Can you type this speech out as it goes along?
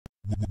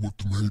what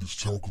the haters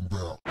talking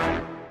about.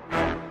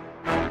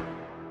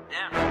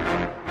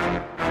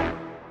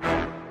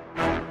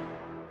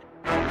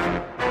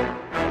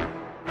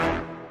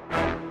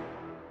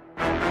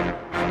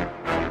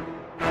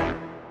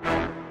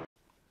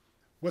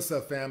 What's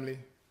up, family?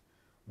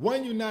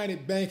 One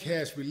United Bank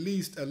has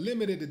released a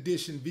limited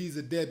edition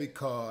Visa debit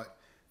card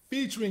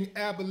featuring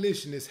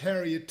abolitionist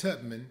Harriet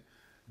Tubman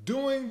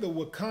doing the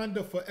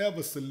Wakanda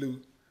Forever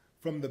salute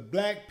from the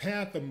Black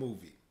Panther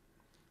movie.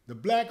 The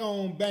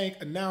black-owned bank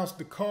announced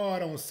the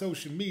card on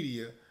social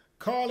media,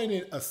 calling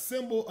it a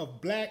symbol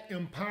of black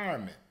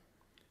empowerment.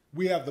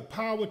 We have the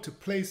power to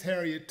place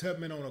Harriet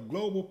Tubman on a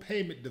global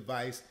payment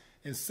device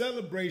in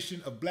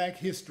celebration of Black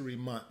History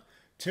Month,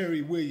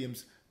 Terry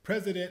Williams,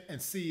 President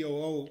and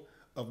COO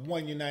of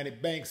One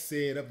United Bank,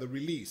 said of the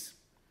release.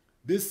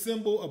 This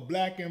symbol of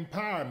black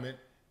empowerment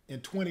in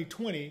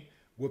 2020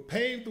 will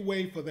pave the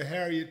way for the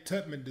Harriet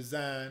Tubman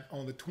design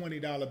on the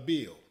 $20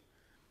 bill.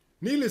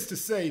 Needless to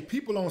say,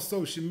 people on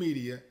social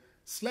media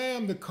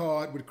slammed the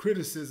card with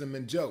criticism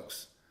and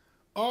jokes.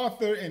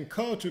 Author and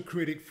culture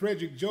critic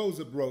Frederick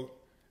Joseph wrote,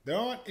 "There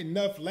aren't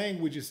enough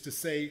languages to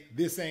say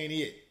this ain't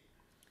it."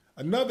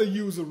 Another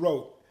user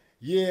wrote,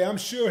 "Yeah, I'm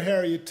sure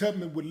Harriet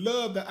Tubman would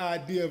love the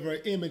idea of her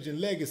image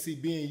and legacy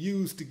being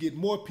used to get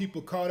more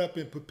people caught up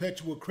in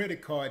perpetual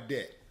credit card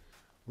debt."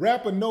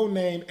 Rapper No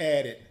Name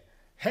added,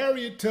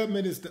 "Harriet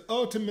Tubman is the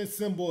ultimate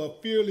symbol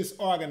of fearless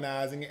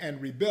organizing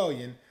and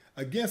rebellion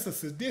against a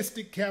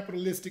sadistic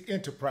capitalistic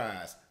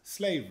enterprise,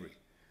 slavery.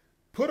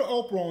 Put an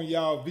Oprah on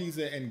y'all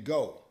Visa and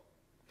go."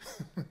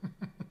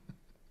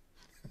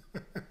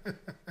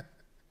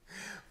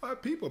 Why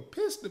people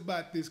pissed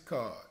about this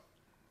card?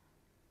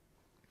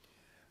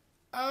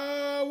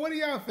 What do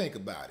y'all think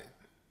about it?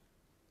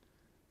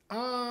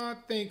 I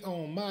think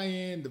on my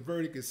end, the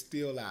verdict is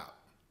still out.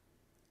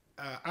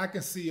 I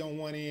can see on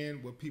one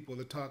end where people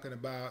are talking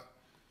about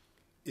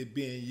it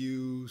being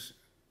used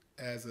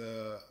as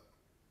a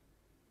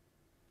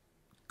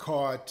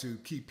card to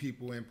keep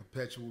people in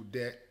perpetual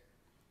debt,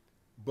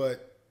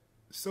 but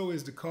so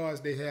is the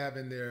cards they have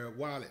in their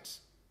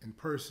wallets and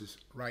purses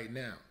right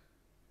now.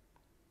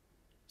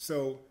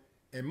 So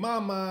in my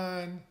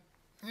mind,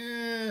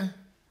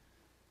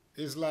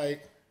 it's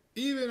like,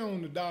 even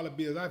on the dollar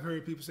bills, I've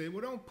heard people say,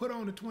 well, don't put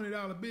on the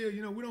 $20 bill.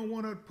 You know, we don't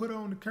want to put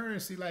on the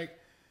currency. Like,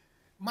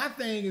 my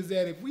thing is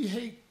that if we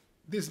hate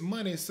this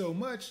money so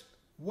much,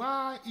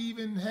 why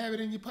even have it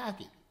in your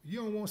pocket? You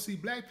don't want to see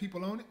black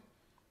people on it.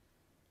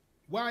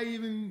 Why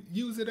even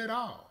use it at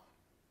all?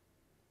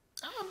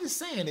 I'm just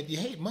saying, if you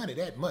hate money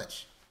that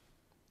much,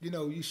 you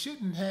know, you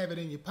shouldn't have it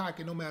in your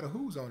pocket no matter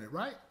who's on it,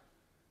 right?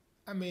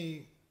 I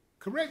mean,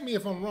 correct me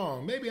if I'm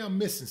wrong. Maybe I'm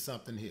missing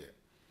something here.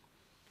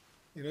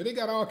 You know, they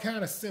got all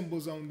kind of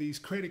symbols on these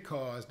credit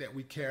cards that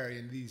we carry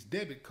and these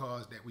debit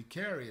cards that we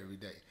carry every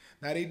day.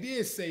 Now, they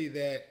did say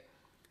that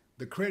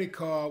the credit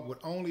card would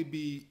only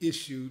be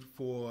issued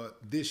for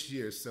this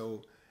year.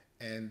 So,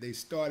 and they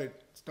started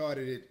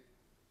it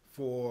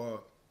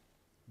for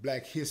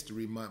Black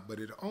History Month, but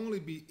it'll only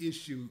be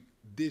issued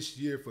this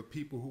year for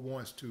people who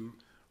wants to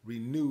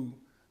renew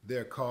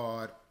their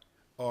card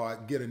or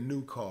get a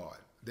new card.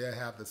 They'll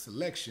have the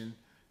selection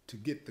to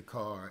get the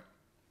card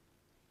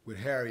with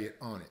Harriet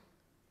on it.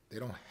 They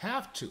don't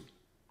have to.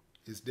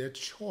 It's their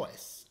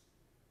choice.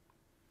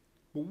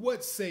 But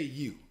what say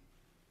you?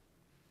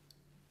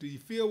 Do you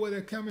feel where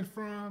they're coming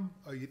from,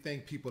 or you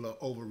think people are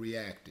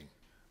overreacting?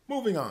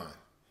 Moving on.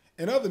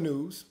 In other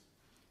news,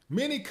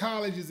 many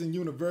colleges and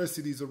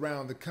universities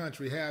around the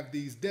country have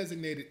these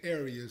designated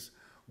areas,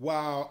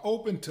 while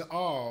open to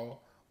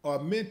all, are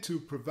meant to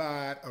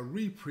provide a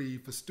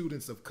reprieve for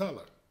students of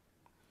color.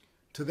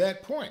 To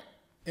that point,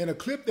 in a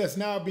clip that's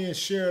now being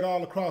shared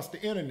all across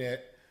the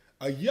internet,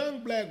 a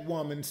young black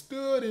woman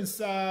stood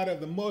inside of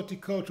the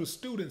Multicultural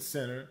Student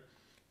Center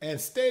and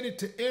stated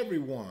to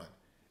everyone,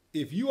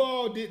 "If you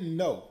all didn't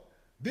know,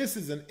 this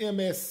is an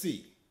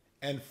MSC,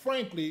 and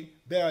frankly,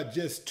 there are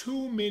just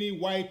too many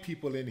white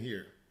people in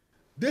here.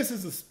 This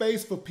is a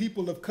space for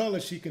people of color,"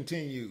 she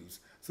continues.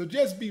 "So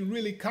just be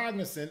really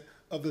cognizant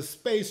of the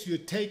space you're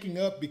taking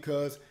up,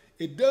 because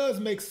it does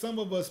make some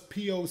of us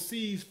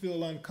POCs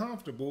feel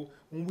uncomfortable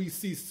when we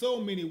see so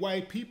many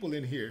white people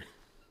in here."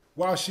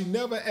 While she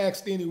never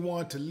asked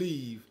anyone to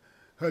leave,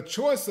 her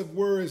choice of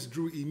words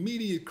drew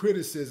immediate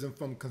criticism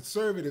from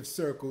conservative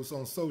circles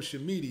on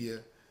social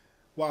media,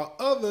 while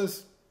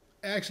others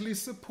actually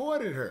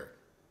supported her.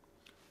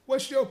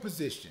 What's your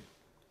position?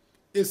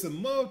 It's a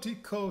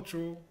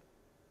multicultural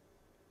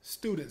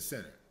student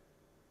center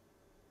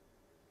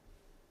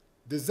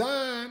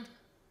designed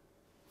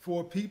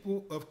for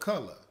people of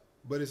color,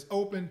 but it's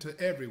open to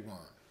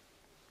everyone.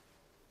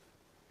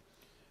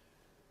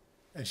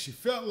 And she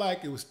felt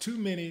like it was too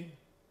many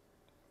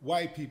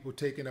white people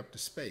taking up the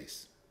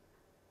space.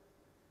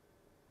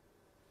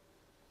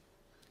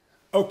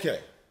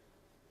 Okay.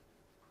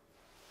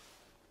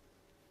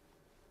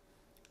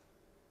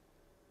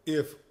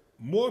 If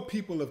more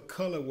people of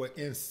color were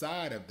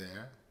inside of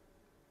there,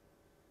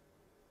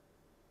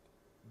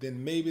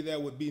 then maybe there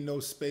would be no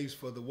space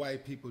for the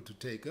white people to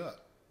take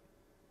up.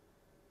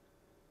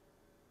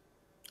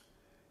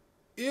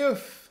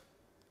 if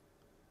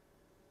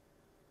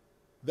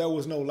there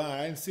was no line,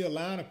 I didn't see a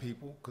line of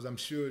people because I'm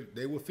sure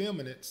they were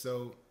filming it.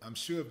 So I'm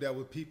sure if there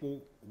were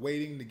people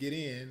waiting to get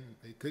in,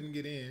 they couldn't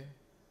get in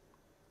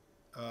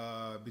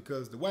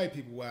because the white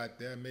people were out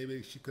there.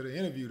 Maybe she could have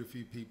interviewed a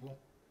few people.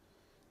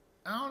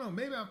 I don't know.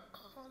 Maybe I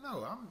don't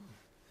know.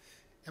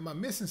 Am I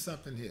missing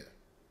something here?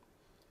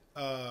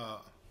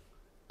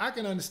 I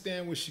can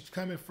understand where she's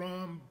coming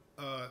from.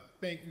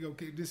 Think,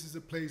 okay, this is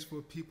a place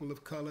for people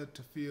of color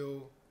to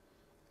feel,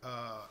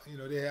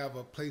 they have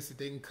a place that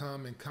they can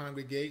come and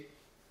congregate.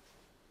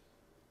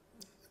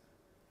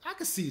 I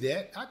can see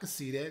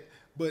that.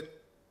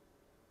 But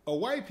are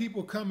white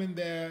people coming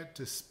there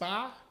to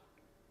spy?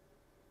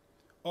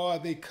 Or are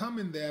they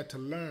coming there to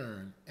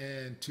learn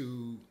and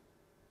to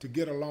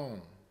get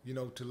along,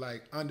 to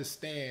like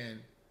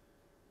understand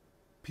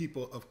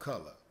people of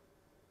color?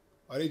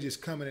 Are they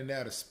just coming in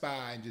there to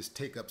spy and just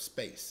take up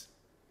space?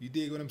 You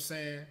dig what I'm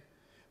saying?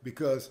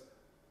 Because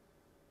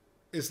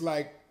it's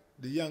like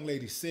the young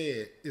lady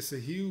said, it's a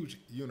huge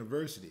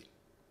university.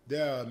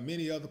 There are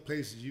many other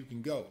places you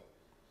can go.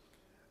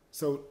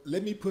 So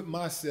let me put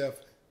myself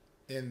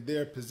in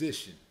their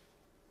position.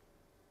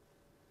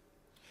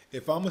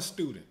 If I'm a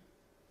student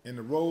and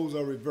the roles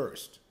are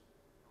reversed,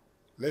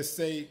 let's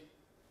say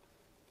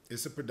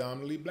it's a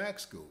predominantly black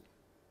school,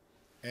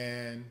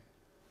 and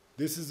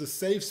this is a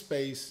safe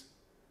space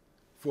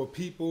for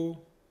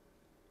people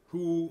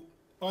who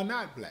are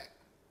not black,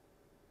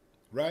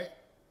 right?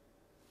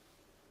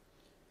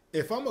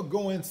 If I'm gonna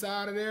go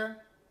inside of there,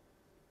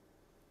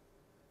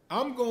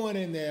 I'm going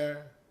in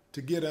there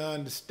to get an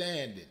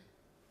understanding.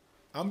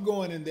 I'm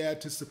going in there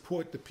to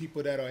support the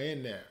people that are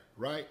in there,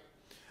 right?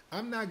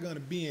 I'm not gonna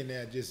be in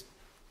there just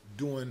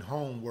doing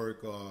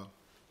homework or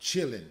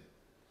chilling.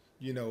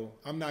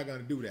 I'm not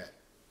gonna do that.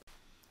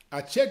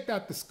 I checked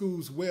out the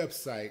school's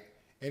website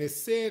and it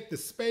said the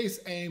space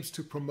aims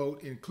to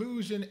promote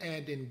inclusion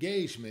and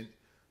engagement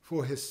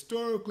for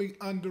historically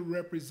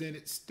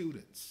underrepresented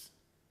students.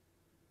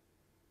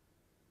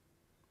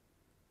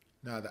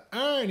 Now, the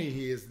irony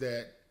here is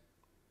that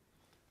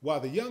while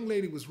the young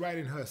lady was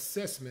writing her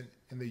assessment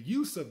in the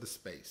use of the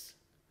space,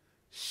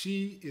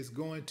 she is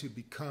going to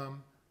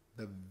become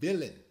the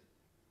villain.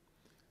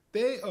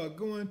 They are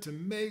going to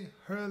make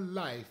her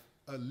life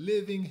a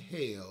living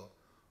hell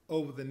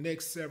over the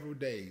next several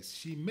days.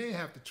 She may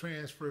have to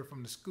transfer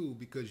from the school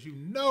because you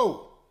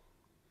know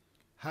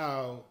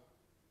how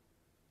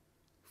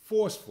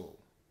forceful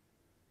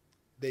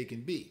they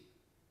can be.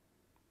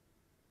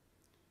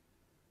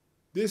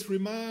 This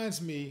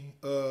reminds me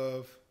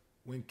of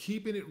when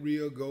keeping it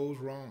real goes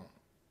wrong.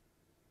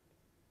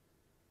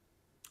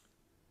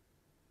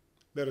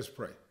 Let us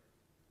pray.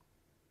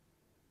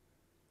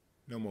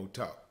 No more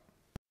talk.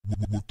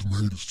 What the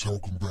haters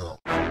talking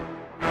about?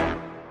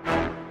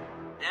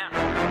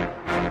 Yeah.